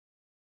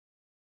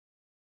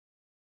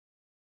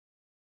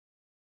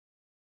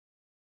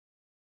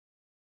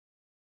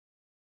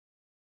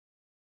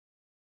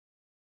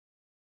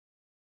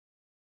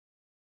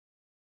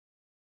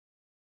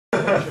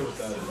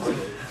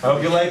I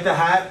hope you like the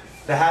hat.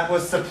 The hat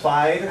was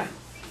supplied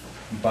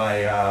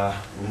by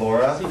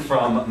Laura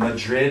from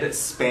Madrid,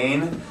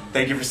 Spain.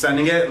 Thank you for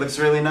sending it. It looks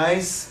really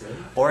nice.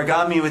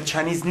 Origami with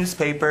Chinese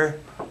newspaper.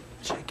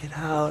 Check it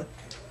out.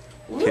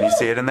 Can you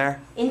see it in there?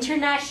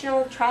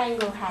 International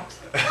triangle hat.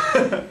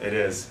 It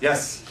is.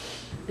 Yes.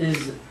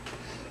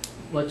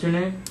 What's your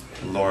name?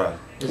 Laura.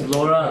 Is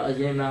Laura a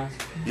game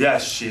master?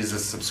 Yes, she's a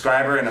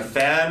subscriber and a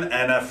fan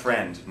and a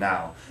friend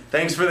now.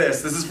 Thanks for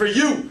this. This is for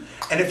you.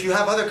 And if you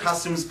have other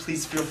costumes,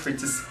 please feel free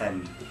to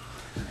send.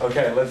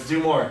 Okay, let's do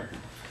more.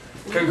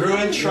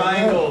 Congruent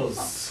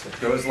triangles. It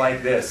goes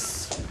like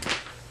this.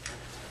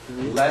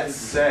 Let's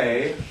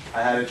say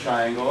I had a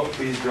triangle.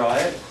 Please draw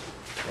it.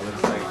 It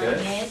looks like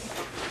this.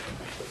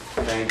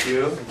 Thank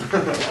you.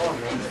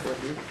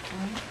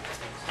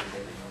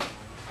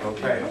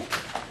 Okay.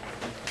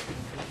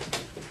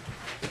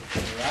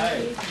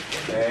 Right.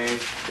 A,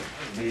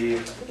 B,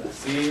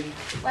 C,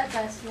 What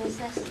does this?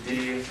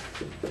 D,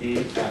 E,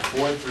 F.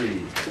 4,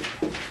 3.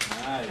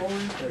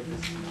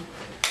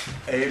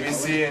 A, B,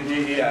 C, and D,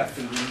 E, F.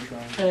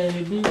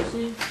 A, B,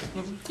 C,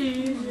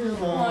 D,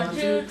 1,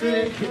 2, 3.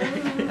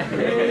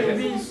 A, B,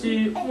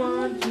 C,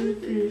 1,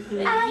 2,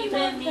 3.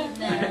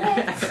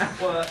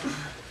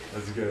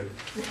 That's good.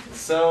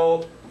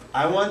 So,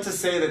 I want to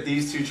say that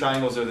these two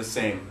triangles are the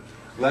same.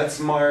 Let's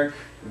mark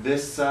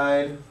this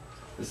side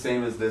the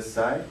same as this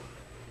side.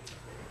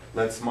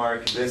 Let's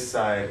mark this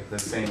side the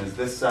same as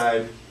this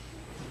side.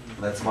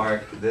 Let's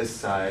mark this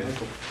side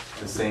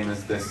the same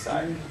as this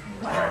side.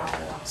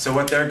 Wow. So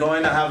what they're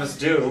going to have us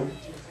do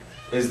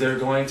is they're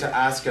going to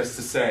ask us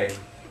to say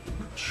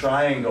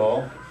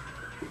triangle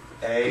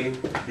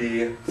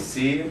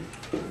ABC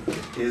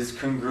is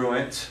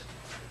congruent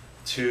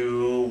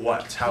to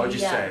what? How would you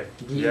say?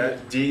 Yeah,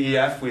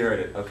 DEF, we heard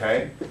it,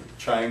 okay?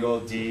 Triangle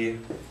DEF.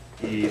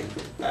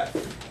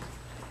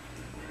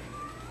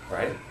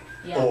 Right?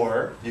 Yeah.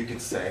 Or you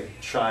could say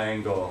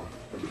triangle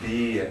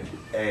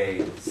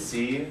BAC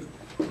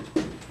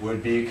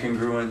would be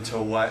congruent to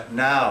what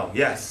now?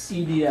 Yes.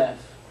 EDF.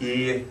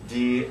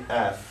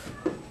 EDF.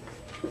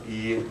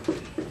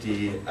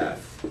 EDF.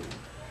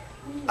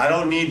 I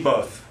don't need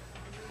both.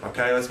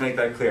 Okay, let's make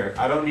that clear.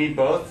 I don't need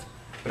both,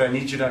 but I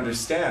need you to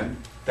understand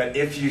that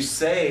if you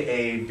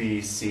say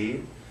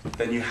ABC,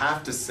 then you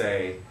have to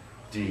say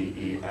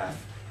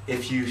DEF.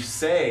 If you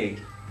say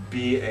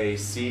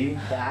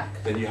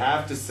BAC, then you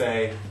have to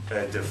say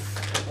BDF.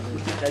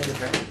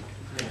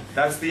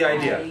 That's the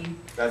idea.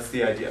 That's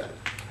the idea.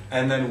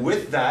 And then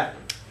with that,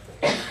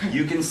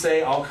 you can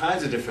say all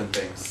kinds of different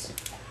things.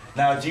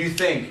 Now, do you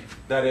think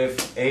that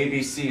if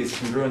ABC is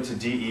congruent to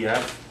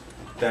DEF,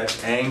 that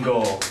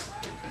angle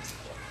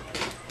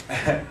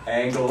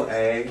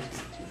A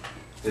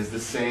is the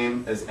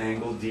same as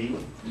angle D?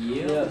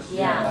 Yes.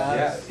 Yeah.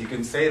 Yeah, you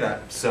can say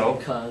that. So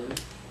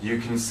you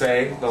can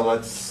say, well,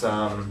 let's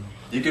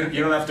you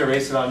don't have to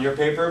erase it on your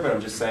paper, but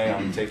I'm just saying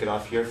I'm gonna take it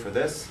off here for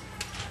this.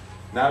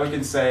 Now we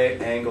can say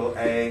angle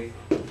A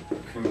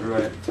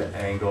congruent to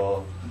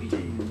angle D.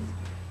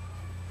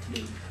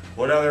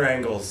 What other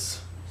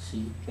angles?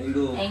 C.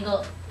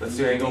 Angle. Let's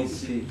do angle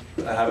C.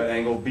 I have an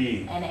angle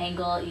B. And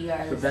angle E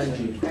are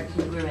Perpendicular. are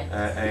congruent.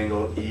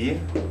 Angle E.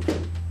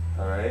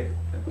 All right.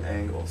 And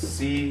angle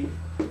C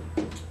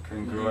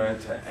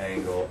congruent to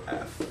angle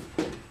F.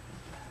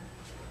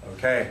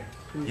 Okay.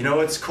 You know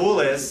what's cool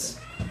is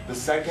the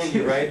second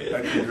you write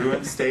a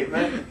congruent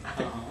statement,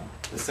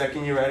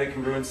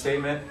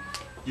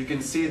 you can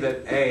see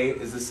that A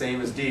is the same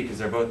as D because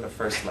they're both the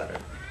first letter.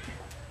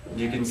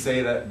 You can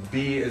say that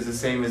B is the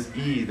same as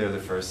E, they're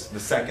the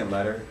second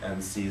letter,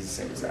 and C is the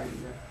same as F.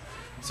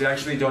 So you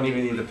actually don't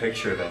even need the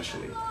picture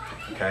eventually.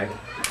 Okay?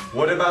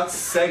 What about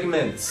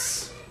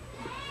segments?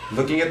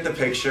 Looking at the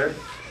picture,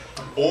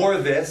 or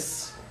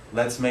this,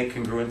 let's make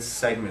congruent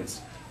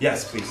segments.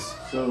 Yes, please.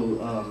 So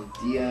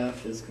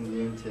DF is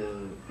congruent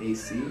to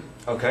AC.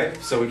 Okay,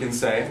 so we can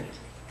say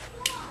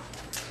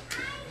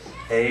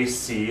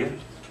AC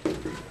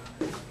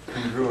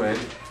congruent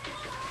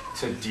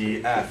to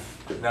DF.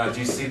 Now, do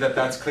you see that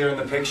that's clear in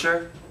the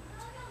picture?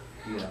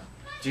 Yeah.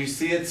 Do you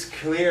see it's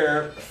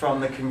clear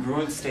from the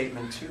congruent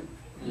statement too?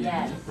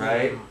 Yes.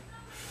 Right?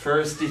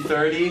 Firsty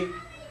 30,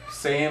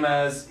 same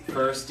as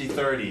firsty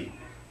 30,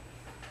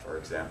 for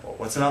example.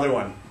 What's another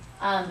one?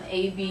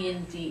 A, B,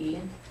 and D.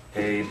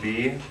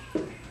 AB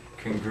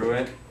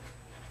congruent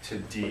to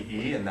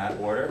DE in that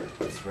order.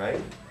 That's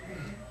right.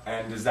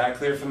 And is that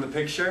clear from the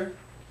picture?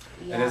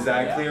 Yeah. And is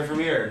that clear from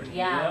here?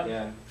 Yeah.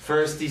 Yeah.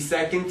 Firsty,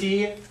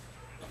 secondy,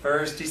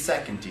 firsty,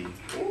 secondy.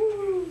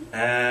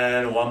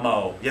 And one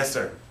more. Yes,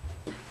 sir.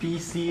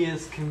 BC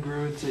is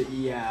congruent to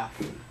EF.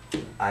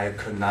 I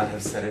could not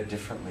have said it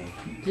differently.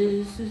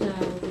 This is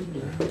how we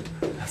do.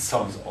 That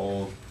song's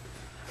old.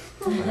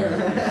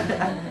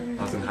 I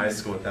was in high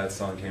school when that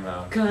song came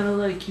out. Kinda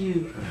like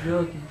you.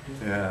 Joking.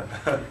 Yeah.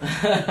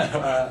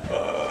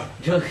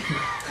 Joking.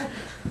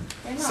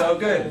 So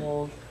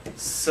good.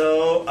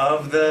 So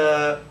of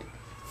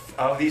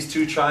these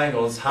two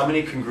triangles, how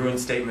many congruent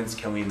statements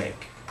can we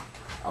make?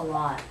 A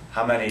lot.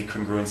 How many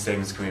congruent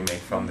statements can we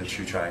make from the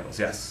two triangles?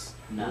 Yes.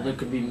 Well, there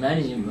could be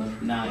many,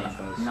 but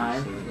 9.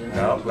 9.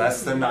 No,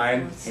 less than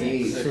 9.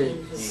 8.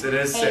 6. It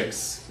is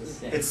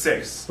 6. It's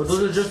 6. But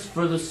those are just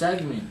for the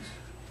segments.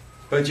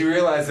 But you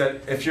realize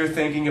that if you're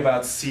thinking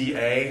about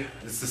CA,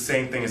 it's the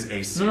same thing as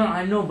AC. No,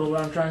 I know, but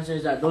what I'm trying to say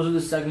is that those are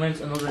the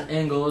segments and those are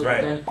angles.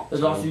 Right. Then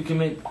there's also you can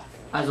make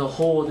as a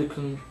whole they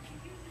can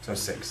So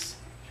 6.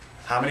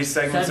 How many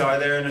segments 7. are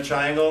there in a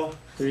triangle?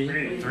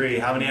 3. 3.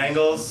 How many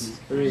angles?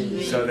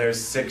 3. So there's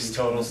 6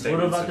 total What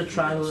statements. about the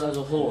triangle as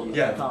a whole?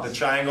 Yeah, the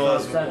triangle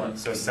is 7. 1,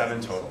 so 7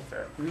 total.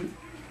 Fair.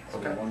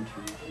 Okay. 1,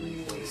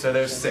 2, So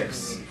there's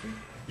 6.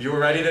 You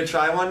ready to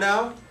try one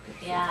now?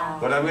 Yeah.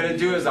 What I'm going to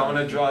do is I'm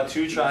going to draw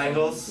 2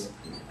 triangles,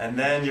 and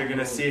then you're going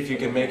to see if you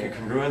can make a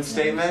congruent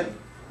statement,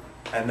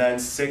 and then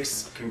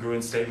 6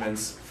 congruent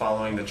statements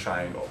following the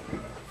triangle.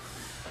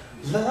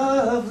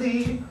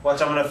 Lovely.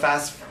 Watch, I'm going to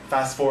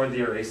fast forward the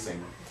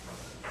erasing.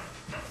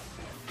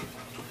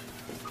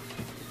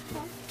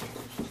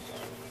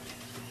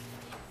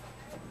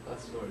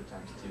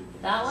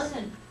 That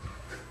wasn't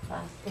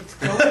fast. It's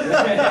going,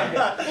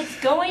 it's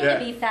going Yeah.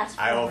 to be fast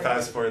I will forward.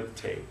 fast forward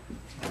the tape.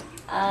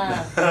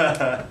 Uh,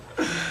 That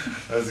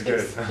was good.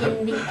 It's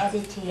in the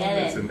editing. Get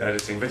It's in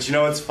editing. But you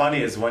know what's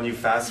funny is when you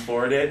fast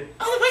forward it,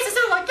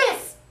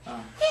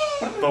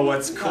 but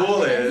what's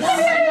cool is,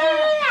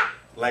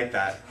 like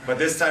that. But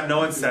this time no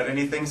one said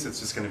anything, so it's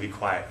just going to be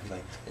quiet.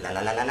 Like, la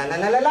la la la la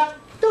la la la.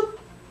 Doop.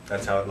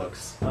 That's how it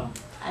looks.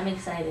 I'm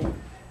excited.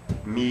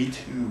 Me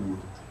too.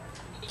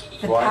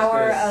 The Watch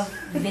power this.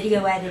 of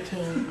video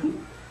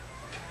editing.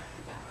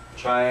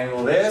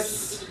 Triangle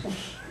this.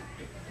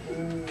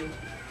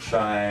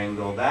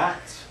 Triangle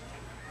that.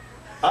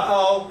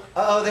 Uh-oh.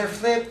 Uh-oh, they're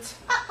flipped.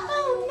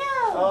 Oh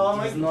no! Oh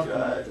my It's not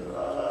god.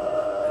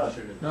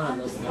 No,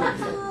 that's not.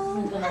 This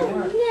isn't gonna Oh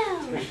work. no!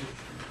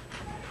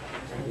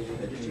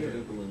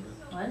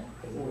 What?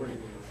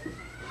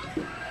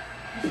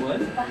 What?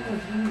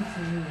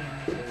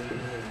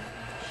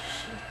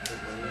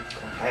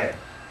 Okay.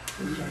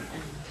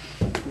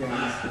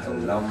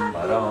 Lum,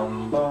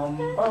 ba-dum, bum,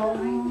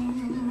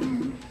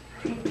 bum.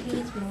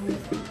 Please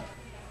move.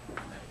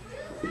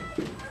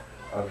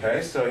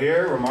 Okay, so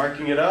here we're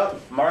marking it up.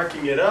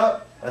 Marking it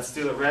up. Let's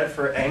do the red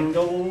for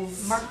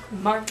angles.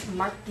 Mark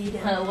it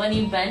down. When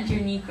you bent,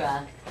 your knee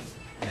cracked.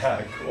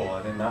 Yeah, cool.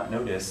 I did not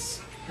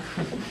notice.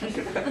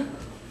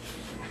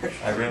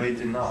 I really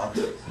did not.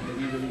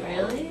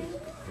 Really?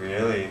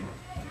 Really?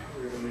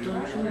 Don't you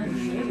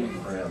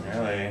understand?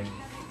 Really?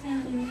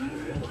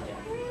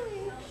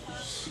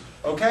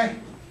 Okay.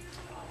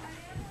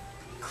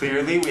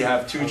 Clearly, we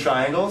have 2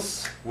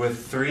 triangles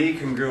with 3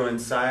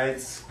 congruent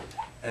sides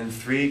and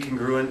 3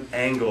 congruent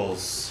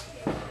angles.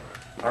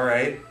 All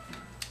right.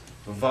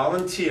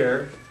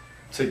 Volunteer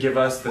to give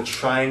us the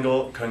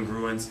triangle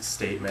congruence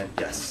statement.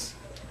 Yes.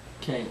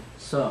 Okay,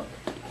 so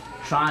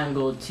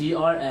triangle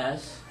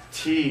TRS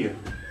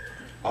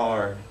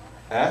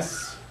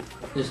TRS.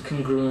 is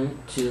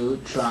congruent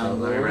to So triangle.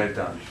 let me write it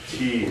down.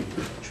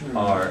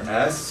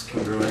 TRS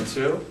congruent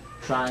to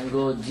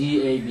Triangle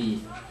DAB.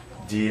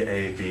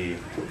 DAB.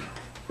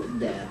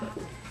 Dab.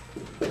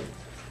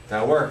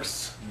 That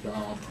works.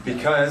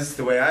 Because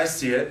the way I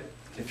see it,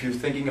 if you're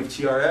thinking of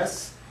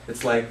TRS,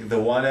 it's like the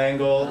 1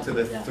 angle to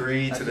the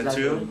 3 to the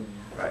 2.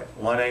 Right.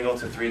 1 angle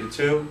to 3 to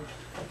 2.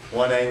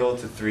 1 angle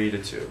to 3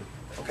 to 2.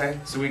 Okay?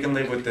 So we can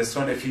live with this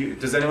one.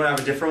 Does anyone have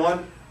a different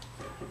one?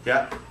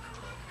 Yeah.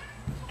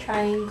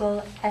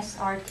 Triangle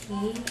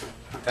SRT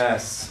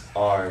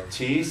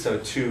SRT, so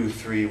 2,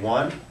 3,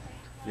 1.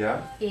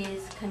 Yeah.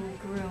 is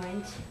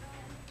congruent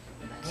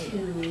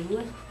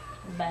to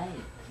Bye.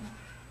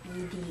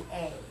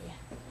 EDA.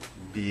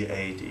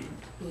 BAD.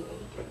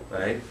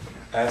 Right?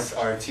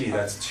 SRT,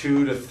 that's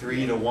 2 to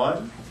 3 to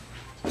 1.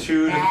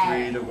 2 to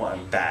 3 to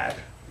 1. Bad.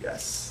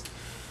 Yes.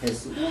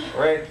 All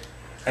right.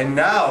 And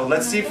now,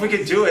 let's see if we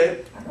could do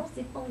it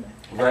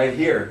right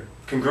here.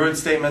 Congruent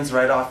statements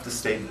right off the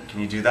statement. Can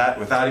you do that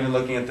without even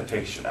looking at the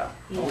picture now?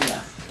 Oh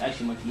yeah,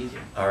 actually much easier.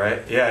 All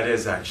right. Yeah, it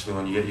is actually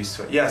when you get used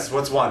to it. Yes,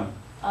 what's one?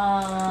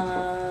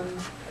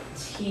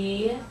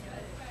 T.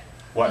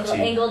 What T?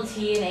 Angle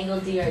T and angle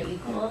D are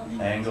equal.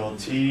 Angle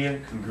T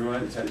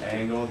congruent to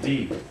angle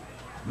D.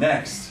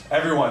 Next,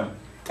 everyone.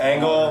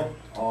 Angle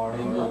R.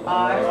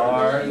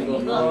 R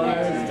Angle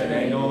congruent to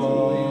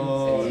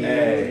angle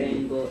A.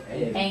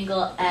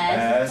 Angle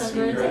S S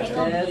congruent to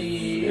angle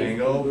B.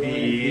 Angle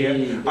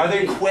B. Are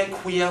there quick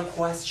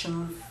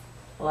questions?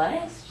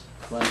 What?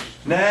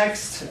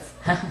 Next,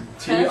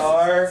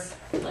 TR.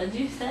 What'd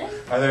you say?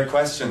 Are there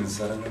questions?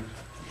 I don't know.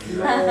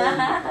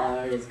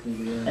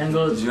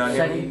 Angle Did you not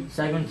hear me?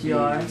 segment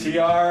TR.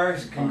 TR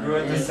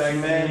congruent to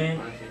segment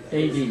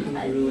AD.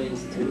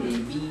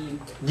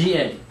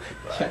 DA.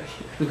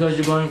 Because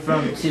you're going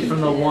from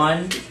the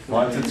 1.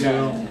 1 to 2.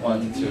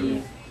 1 to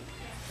 2.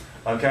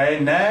 Okay,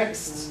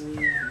 next.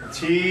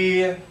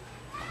 T.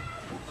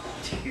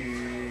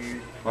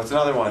 What's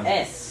another one?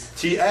 S.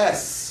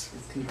 TS.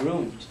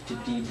 Congruent to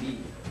DB.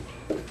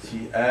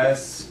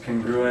 TS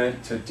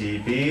congruent to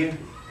DB.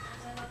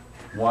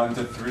 1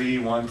 to 3,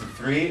 1 to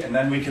 3. And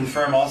then we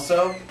confirm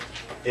also,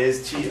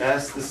 is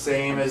TS the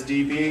same as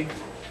DB?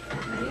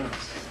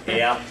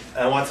 Yep.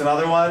 And what's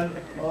another one?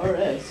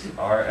 RS.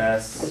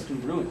 RS.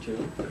 Congruent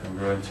to.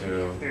 Congruent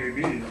to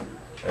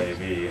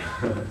AB.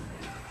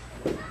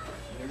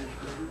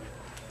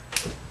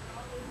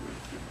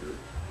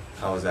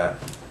 How was that?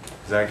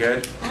 Is that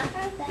good?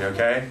 You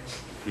okay?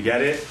 You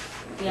get it?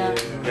 Yeah.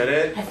 Get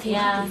it?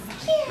 Yeah.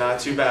 Not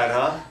too bad,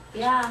 huh?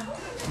 Yeah.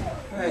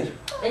 Right.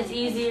 It's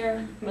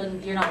easier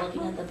when you're not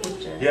looking at the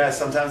picture. Yeah,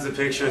 sometimes the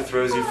picture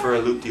throws you for a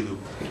loop-de-loop.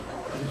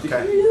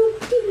 Okay.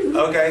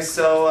 Okay,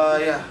 so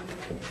yeah,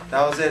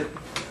 that was it.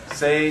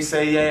 Say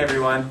yay,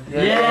 everyone.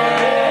 Yay!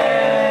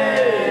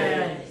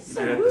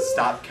 Hit the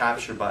stop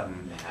capture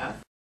button.